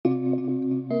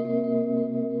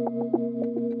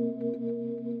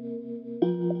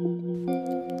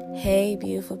Hey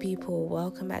beautiful people,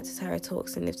 welcome back to Tara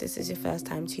Talks, and if this is your first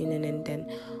time tuning in,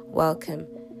 then welcome.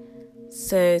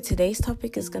 So today's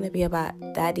topic is going to be about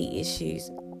daddy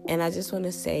issues, and I just want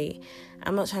to say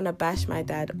I'm not trying to bash my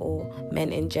dad or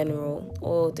men in general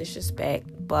or disrespect,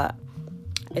 but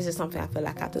it's just something I feel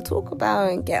like I have to talk about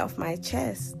and get off my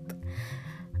chest.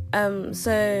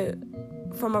 So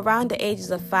from around the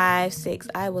ages of 5, 6,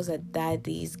 I was a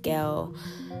daddy's girl.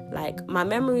 Like, my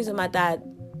memories of my dad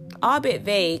are a bit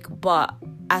vague, but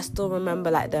I still remember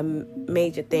like the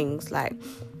major things. Like,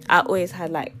 I always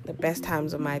had like the best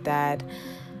times with my dad.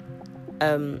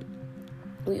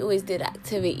 We always did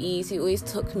activities. He always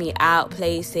took me out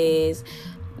places.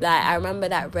 Like, I remember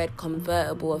that red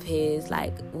convertible of his,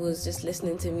 like, was just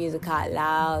listening to music out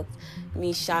loud,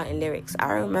 me shouting lyrics.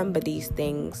 I remember these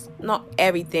things. Not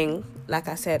everything. Like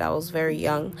I said, I was very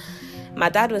young. My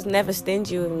dad was never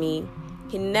stingy with me.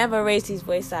 He never raised his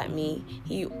voice at me.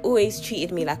 He always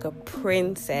treated me like a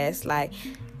princess. Like,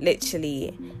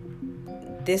 literally,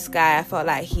 this guy, I felt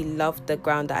like he loved the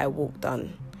ground that I walked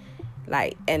on.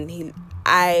 Like, and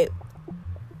I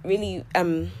really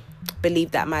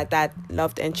believe that my dad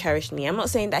loved and cherished me. I'm not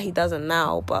saying that he doesn't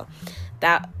now, but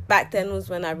that back then was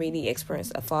when I really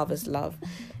experienced a father's love.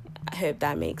 I hope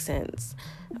that makes sense.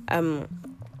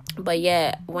 But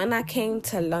yeah, when I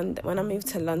moved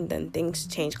to London, things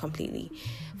changed completely.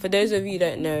 For those of you who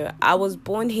don't know, I was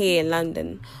born here in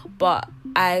London, but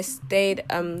I stayed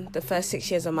the first 6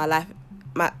 years of my life.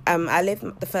 I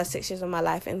lived the first 6 years of my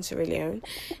life in Sierra Leone.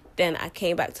 Then I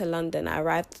came back to London. I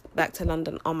arrived back to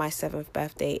London on my 7th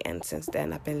birthday, and since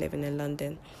then I've been living in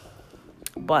London.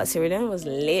 But Sierra Leone was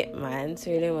lit, man.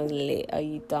 Sierra Leone was lit. Are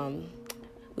you dumb?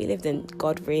 We lived in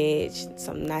Godridge,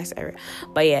 some nice area.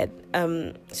 But yeah,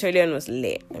 Sierra Leone was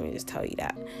lit. Let me just tell you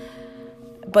that.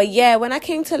 But yeah, when I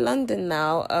came to London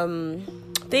now,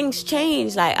 things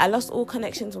changed. Like, I lost all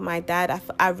connections with my dad.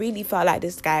 I really felt like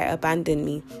this guy abandoned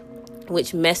me,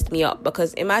 which messed me up.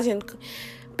 Because imagine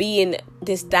being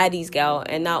this daddy's girl,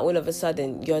 and now all of a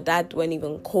sudden your dad won't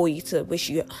even call you to wish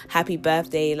you happy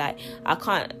birthday. Like,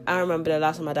 I remember the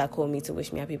last time my dad called me to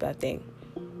wish me happy birthday.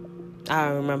 I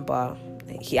don't remember.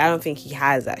 I don't think he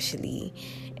has, actually.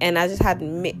 And I just had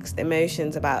mixed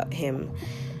emotions about him.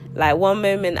 Like, one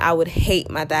moment I would hate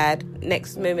my dad,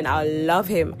 next moment I would love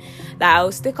him. Like, I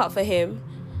would stick up for him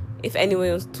if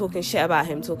anyone was talking shit about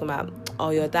him, talking about, oh,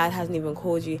 your dad hasn't even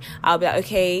called you. I'll be like,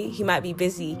 okay, he might be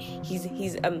busy,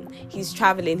 he's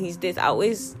traveling, he's this. I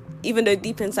always, even though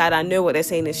deep inside I know what they're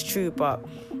saying is true, but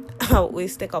I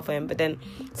always stick up for him. But then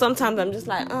sometimes I'm just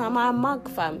like, am I a mug,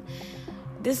 fam?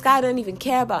 This guy don't even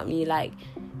care about me. Like,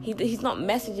 he's not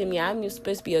messaging me. I'm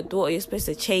supposed to be your daughter. You're supposed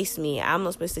to chase me. I'm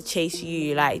not supposed to chase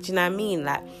you. Like, do you know what I mean?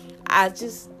 Like, I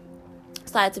just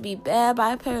started to be bare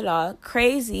bipolar,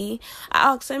 crazy.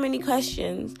 I asked so many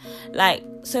questions. Like,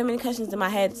 so many questions in my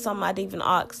head. Some I'd even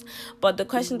asked. But the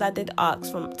questions I did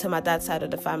ask to my dad's side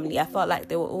of the family, I felt like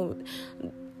they were all...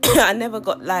 I never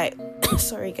got, like...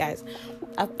 Sorry, guys.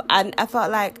 I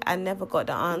felt like I never got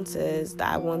the answers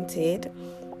that I wanted,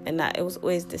 and that it was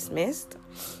always dismissed.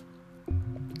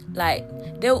 Like,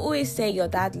 they'll always say your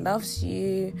dad loves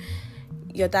you,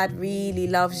 your dad really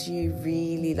loves you.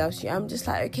 I'm just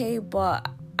like, okay, but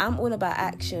I'm all about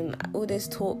action. All this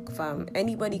talk, fam.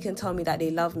 Anybody can tell me that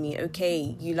they love me.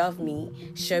 Okay, you love me,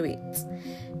 show it.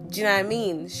 Do you know what I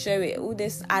mean? Show it. All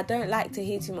this, I don't like to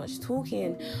hear too much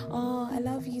talking. Oh, I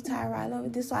love you, Tyra, I love you.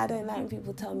 This is why I don't like when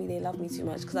people tell me they love me too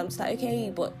much, because I'm just like,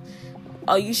 okay, but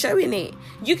are you showing it?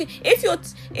 You can, if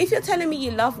you're telling me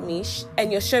you love me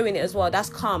and you're showing it as well,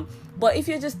 that's calm. But if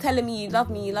you're just telling me you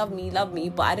love me,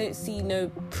 but I don't see no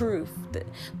proof,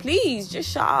 please just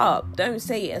shut up. Don't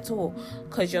say it at all,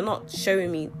 because you're not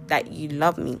showing me that you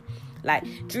love me. Like,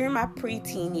 during my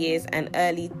preteen years and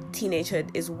early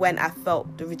teenagehood is when I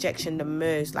felt the rejection the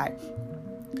most. Like,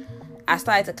 I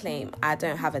started to claim I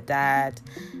don't have a dad.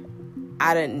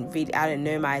 I don't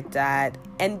know my dad.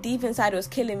 And deep inside it was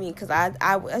killing me, because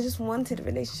I just wanted a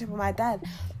relationship with my dad.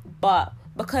 But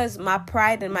because my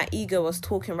pride and my ego was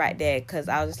talking right there, because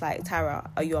I was just like, Tyra,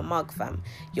 are you a mug, fam?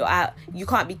 You're out. You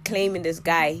can't be claiming this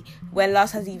guy. When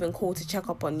last has he even called to check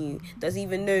up on you? Does he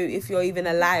even know if you're even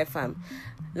alive, fam?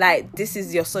 Like, this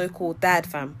is your so-called dad,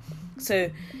 fam. So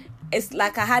it's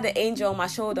like I had an angel on my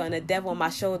shoulder and a devil on my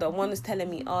shoulder. One was telling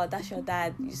me, oh, that's your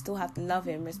dad, you still have to love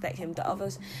him, respect him.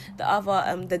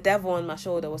 The devil on my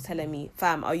shoulder was telling me,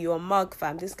 fam, are you a mug,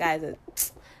 fam? This guy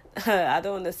is I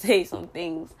don't want to say some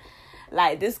things.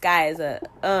 Like, this guy is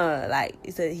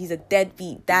he's a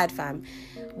deadbeat dad, fam.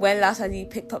 When last time he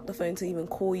picked up the phone to even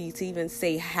call you, to even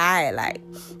say hi? Like,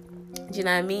 do you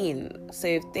know what I mean?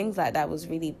 So things like that was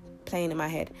really playing in my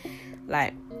head.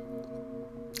 Like,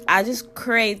 I just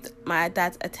craved my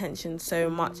dad's attention so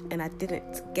much, and I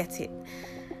didn't get it.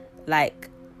 Like,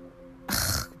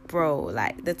 bro,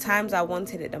 like, the times I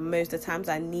wanted it the most, the times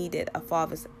I needed a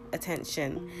father's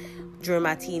attention during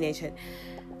my teenagehood.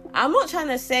 I'm not trying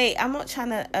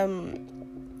to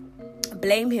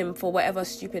blame him for whatever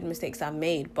stupid mistakes I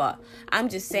made, but I'm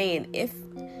just saying, if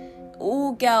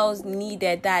all girls need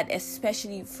their dad,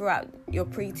 especially throughout your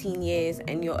preteen years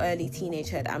and your early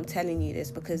teenagehood, I'm telling you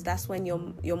this because that's when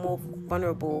you're more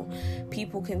vulnerable.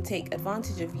 People can take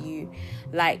advantage of you.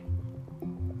 Like,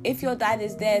 if your dad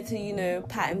is there to, you know,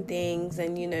 pattern things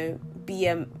and, you know, be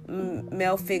a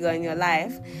male figure in your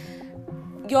life,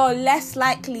 you're less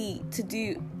likely to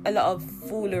do a lot of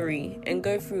foolery and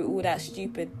go through all that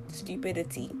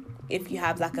stupidity if you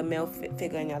have like a male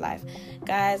figure in your life.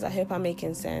 Guys, I hope I'm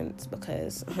making sense,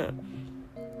 because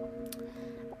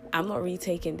I'm not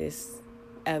retaking this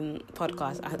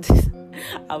podcast.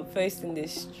 I'm posting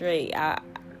this straight.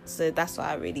 So that's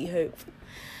why I really hope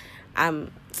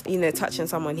I'm, you know, touching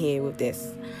someone here with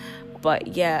this. But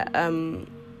yeah,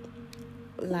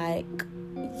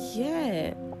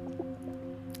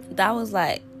 that was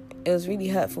like, it was really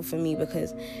hurtful for me,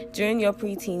 because during your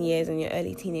preteen years and your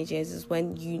early teenage years is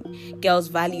when girls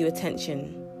value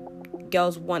attention.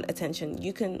 Girls want attention.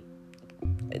 You can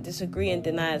disagree and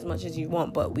deny as much as you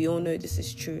want, but we all know this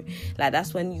is true. Like,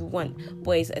 that's when you want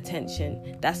boys'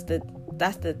 attention. That's the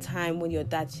time when your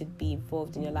dad should be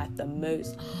involved in your life the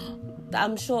most.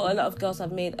 I'm sure a lot of girls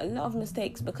have made a lot of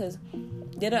mistakes because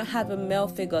they don't have a male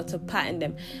figure to pattern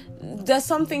them. There's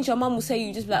some things your mum will say,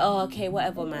 you just be like, oh, okay,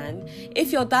 whatever, man.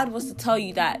 If your dad was to tell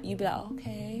you that, you'd be like,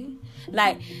 okay.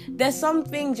 Like, there's some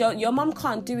things your mum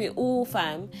can't do it all,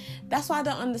 fam. That's why I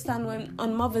don't understand when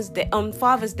on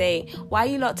Father's Day, why are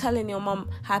you not telling your mum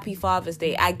Happy Father's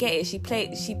Day? I get it. She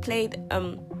played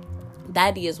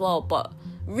Daddy as well, but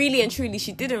really and truly,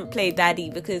 she didn't play Daddy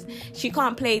because she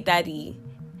can't play Daddy.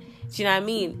 Do you know what I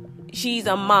mean? She's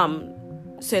a mum.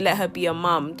 So let her be a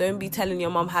mum. Don't be telling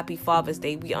your mum Happy Father's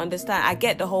Day. We understand. I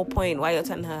get the whole point why you're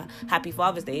telling her Happy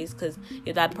Father's Day is because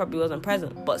your dad probably wasn't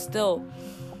present. But still,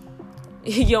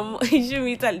 you shouldn't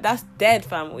be telling. That's dead,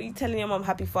 fam. What are you telling your mum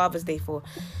Happy Father's Day for?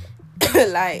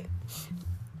 Like,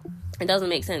 it doesn't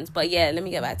make sense. But yeah, let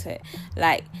me get back to it.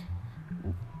 Like,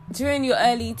 during your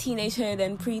early teenagehood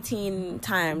and preteen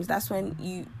times, that's when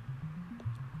you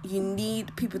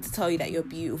need people to tell you that you're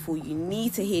beautiful. You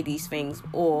need to hear these things,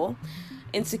 or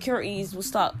insecurities will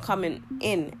start coming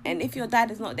in. And if your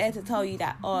dad is not there to tell you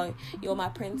that, oh, you're my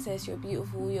princess, you're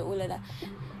beautiful, you're all of that.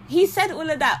 He said all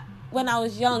of that when I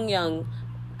was young.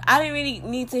 I didn't really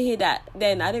need to hear that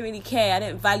then. I didn't really care. I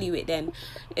didn't value it then.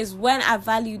 It's when I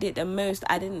valued it the most,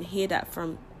 I didn't hear that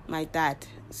from my dad.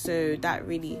 So that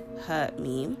really hurt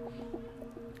me.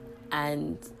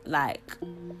 And like,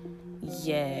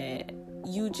 yeah,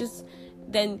 you just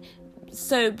then,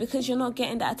 so because you're not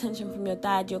getting that attention from your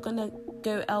dad, you're gonna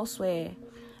go elsewhere.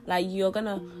 Like, you're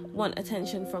gonna want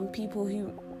attention from people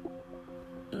who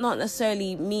not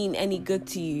necessarily mean any good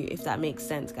to you, if that makes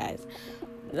sense, guys.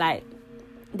 Like,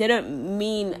 they don't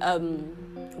mean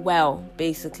well,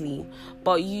 basically,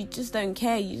 but you just don't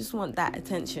care. You just want that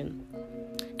attention,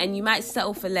 and you might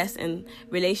settle for less in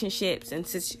relationships and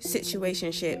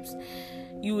situationships.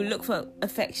 You will look for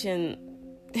affection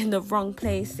in the wrong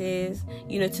places,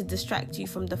 you know, to distract you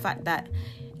from the fact that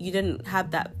you didn't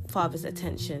have that father's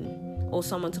attention or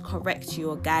someone to correct you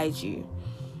or guide you.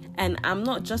 And I'm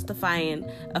not justifying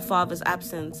a father's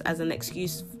absence as an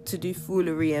excuse to do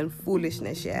foolery and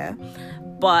foolishness, yeah,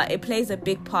 but it plays a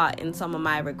big part in some of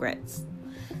my regrets.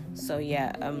 So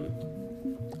yeah,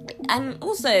 and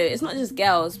also, it's not just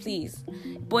girls, please.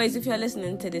 Boys, if you're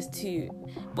listening to this too,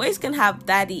 boys can have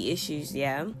daddy issues,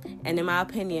 yeah? And in my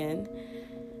opinion,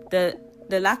 the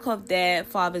lack of their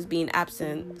fathers being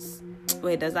absent...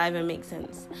 Wait, does that even make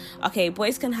sense? Okay,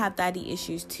 boys can have daddy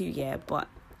issues too, yeah? But,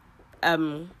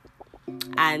 and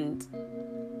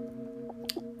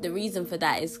the reason for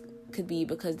that could be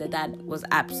because their dad was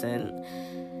absent,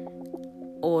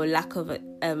 or lack of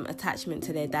attachment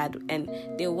to their dad, and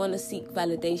they'll want to seek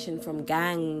validation from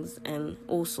gangs and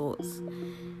all sorts.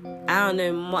 I don't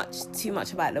know too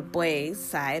much about the boys'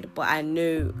 side, but I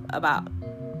know about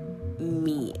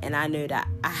me, and I know that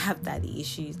I have daddy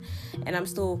issues, and I'm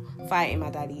still fighting my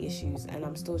daddy issues, and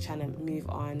I'm still trying to move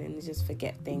on and just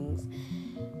forget things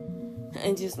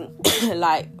and just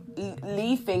like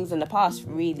leave things in the past.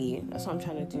 Really, that's what I'm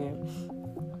trying to do.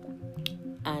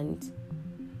 And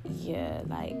yeah,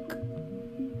 like,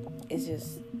 it's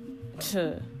just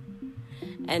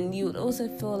and you would also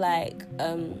feel like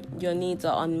your needs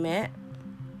are unmet,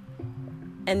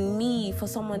 And me, for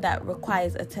someone that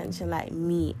requires attention like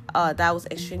me, that was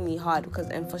extremely hard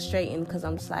and frustrating, because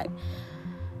I'm just like,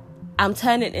 I'm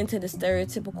turning into the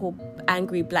stereotypical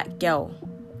angry black girl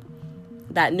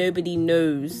that nobody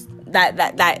knows.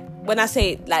 That when I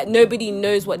say, like, nobody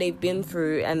knows what they've been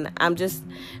through, and I'm just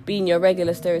being your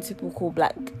regular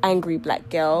stereotypical angry black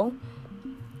girl.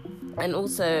 And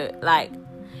also, like,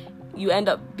 you end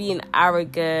up being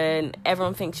arrogant.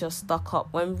 Everyone thinks you're stuck up,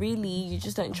 when really you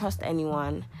just don't trust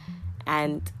anyone,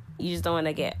 and you just don't want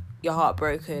to get your heart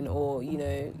broken, or, you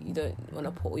know, you don't want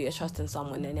to put all your trust in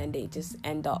someone, and then they just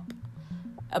end up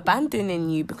abandoning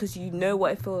you because you know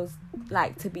what it feels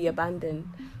like to be abandoned.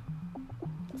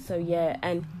 So yeah,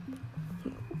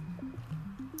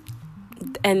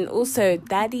 and also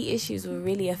daddy issues will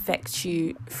really affect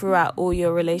you throughout all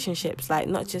your relationships, like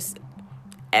not just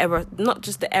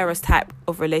the Eros type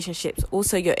of relationships,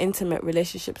 also your intimate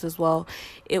relationships as well.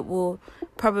 It will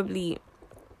probably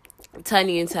turn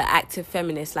you into an active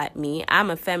feminist like me. I'm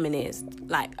a feminist,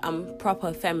 like I'm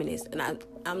proper feminist, and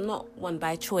I'm not one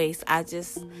by choice. I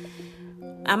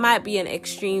might be an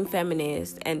extreme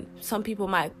feminist, and some people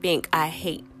might think I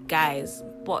hate guys,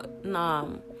 but nah,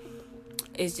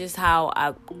 it's just how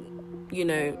I, you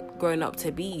know, grown up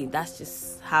to be. That's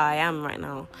just how I am right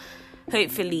now.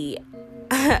 Hopefully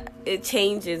it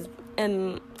changes,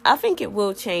 and I think it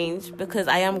will change because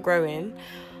I am growing,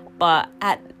 but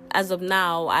as of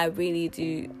now, I really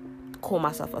do call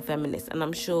myself a feminist, and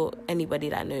I'm sure anybody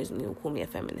that knows me will call me a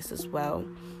feminist as well.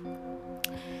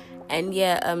 And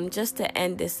yeah, just to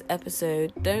end this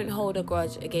episode, don't hold a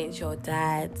grudge against your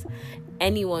dad.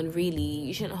 Anyone, really.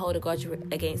 You shouldn't hold a grudge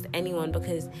against anyone,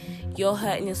 because you're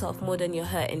hurting yourself more than you're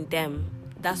hurting them.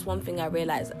 That's one thing I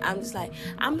realized. I'm just like,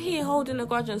 I'm here holding a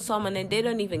grudge on someone and they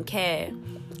don't even care.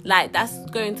 Like, that's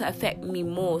going to affect me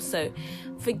more. So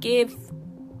forgive.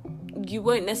 You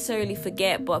won't necessarily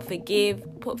forget, but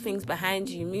forgive, put things behind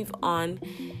you, move on.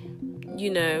 You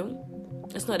know,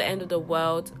 it's not the end of the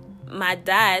world. My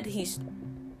dad, he's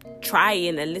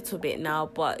trying a little bit now,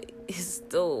 but it's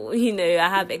still, you know, I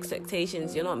have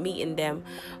expectations. You're not meeting them.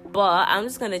 But I'm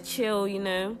just going to chill, you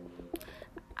know.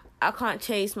 I can't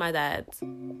chase my dad,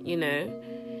 you know.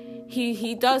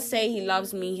 He does say he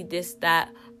loves me, he this,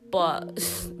 that, but,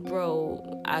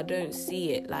 bro, I don't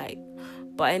see it, like.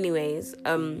 But anyways,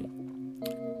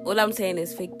 all I'm saying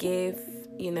is forgive,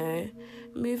 you know,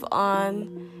 move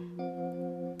on.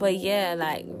 But yeah,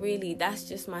 like, really, that's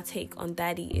just my take on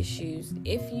daddy issues.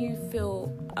 If you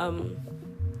feel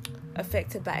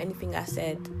affected by anything I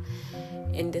said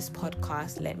in this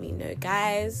podcast, let me know,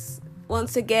 guys.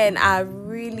 Once again, I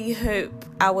really hope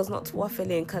I was not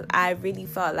waffling, because I really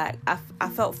felt like I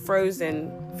felt frozen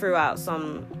throughout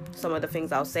some of the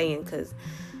things I was saying, because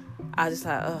I was just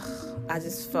like, I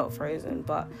just felt frozen.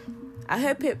 But I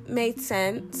hope it made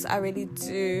sense. I really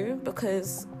do,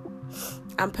 because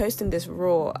I'm posting this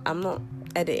raw. I'm not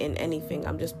editing anything.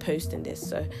 I'm just posting this.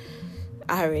 So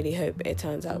I really hope it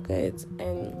turns out good.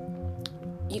 And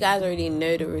you guys already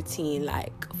know the routine.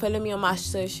 Like, follow me on my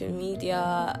social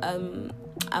media.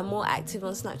 I'm more active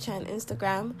on Snapchat and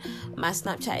Instagram. My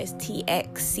Snapchat is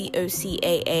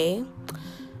TXCOCAA.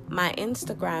 My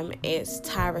Instagram is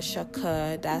Tyra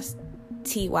Shakur. That's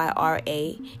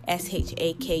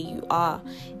TYRASHAKUR.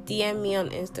 DM me on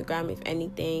Instagram if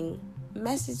anything.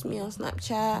 Message me on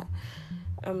Snapchat.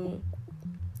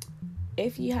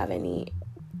 If you have any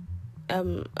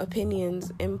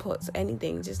opinions, inputs,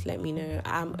 anything, just let me know.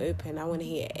 I'm open. I want to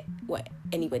hear what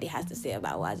anybody has to say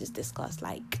about what I just discussed.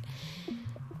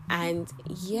 And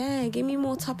yeah, give me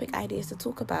more topic ideas to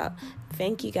talk about.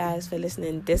 Thank you guys for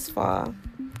listening this far,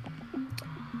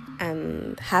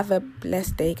 and have a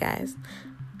blessed day, guys.